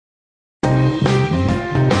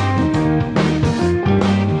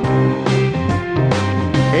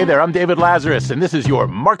Hey there, I'm David Lazarus, and this is your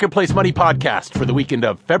Marketplace Money Podcast for the weekend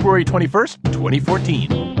of February 21st,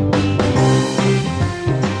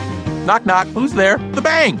 2014. Knock, knock. Who's there? The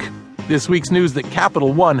bank! This week's news that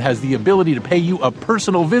Capital One has the ability to pay you a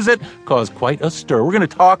personal visit caused quite a stir. We're going to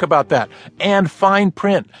talk about that, and fine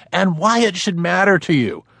print, and why it should matter to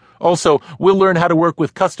you. Also, we'll learn how to work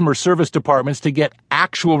with customer service departments to get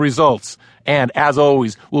actual results. And as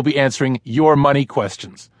always, we'll be answering your money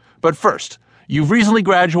questions. But first, you've recently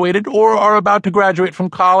graduated or are about to graduate from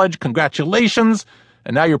college. Congratulations.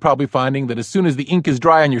 And now you're probably finding that as soon as the ink is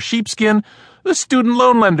dry on your sheepskin, the student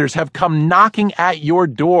loan lenders have come knocking at your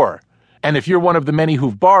door. And if you're one of the many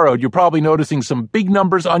who've borrowed, you're probably noticing some big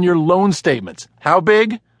numbers on your loan statements. How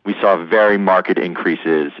big? We saw very marked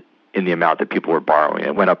increases in the amount that people were borrowing.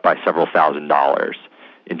 It went up by several $1,000s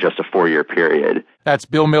in just a 4-year period. That's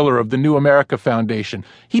Bill Miller of the New America Foundation.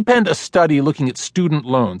 He penned a study looking at student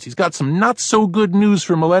loans. He's got some not-so-good news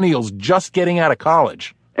for millennials just getting out of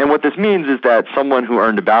college. And what this means is that someone who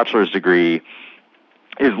earned a bachelor's degree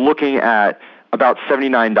is looking at about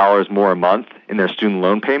 $79 more a month in their student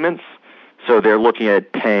loan payments. So they're looking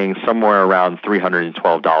at paying somewhere around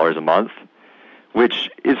 $312 a month, which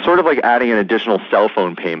is sort of like adding an additional cell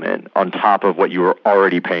phone payment on top of what you were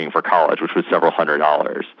already paying for college, which was several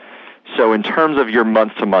 $100s. So in terms of your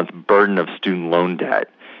month-to-month burden of student loan debt,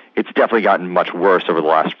 it's definitely gotten much worse over the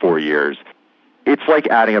last 4 years. It's like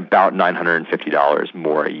adding about $950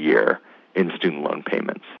 more a year in student loan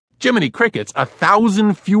payments. Jiminy Crickets,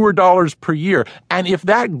 1,000 fewer dollars per year. And if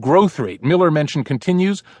that growth rate Miller mentioned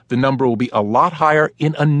continues, the number will be a lot higher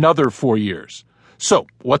in another 4 years. So,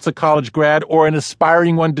 what's a college grad or an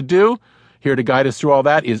aspiring one to do? Here to guide us through all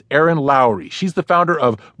that is Erin Lowry. She's the founder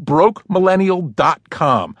of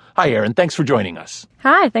BrokeMillennial.com. Hi, Erin. Thanks for joining us.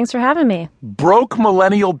 Hi, thanks for having me.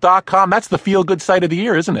 BrokeMillennial.com. That's the feel-good site of the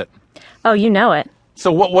year, isn't it? Oh, you know it.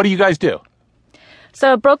 So what do you guys do?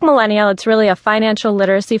 So Broke Millennial, it's really a financial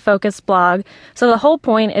literacy-focused blog. So the whole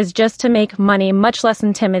point is just to make money much less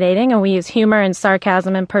intimidating, and we use humor and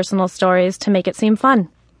sarcasm and personal stories to make it seem fun.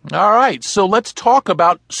 All right, so let's talk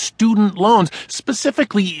about student loans,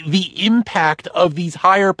 specifically the impact of these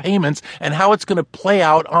higher payments and how it's going to play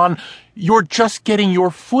out on your just getting your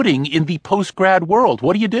footing in the post-grad world.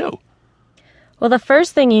 What do you do? Well, the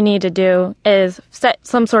first thing you need to do is set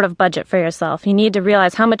some sort of budget for yourself. You need to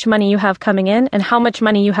realize how much money you have coming in and how much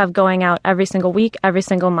money you have going out every single week, every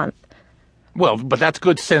single month. Well, but that's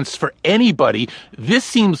good sense for anybody. This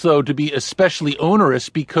seems, though, to be especially onerous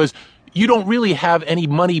because you don't really have any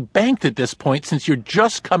money banked at this point since you're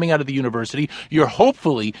just coming out of the university. You're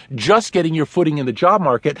hopefully just getting your footing in the job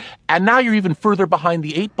market. And now you're even further behind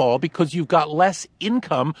the 8 ball because you've got less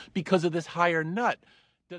income because of this higher nut.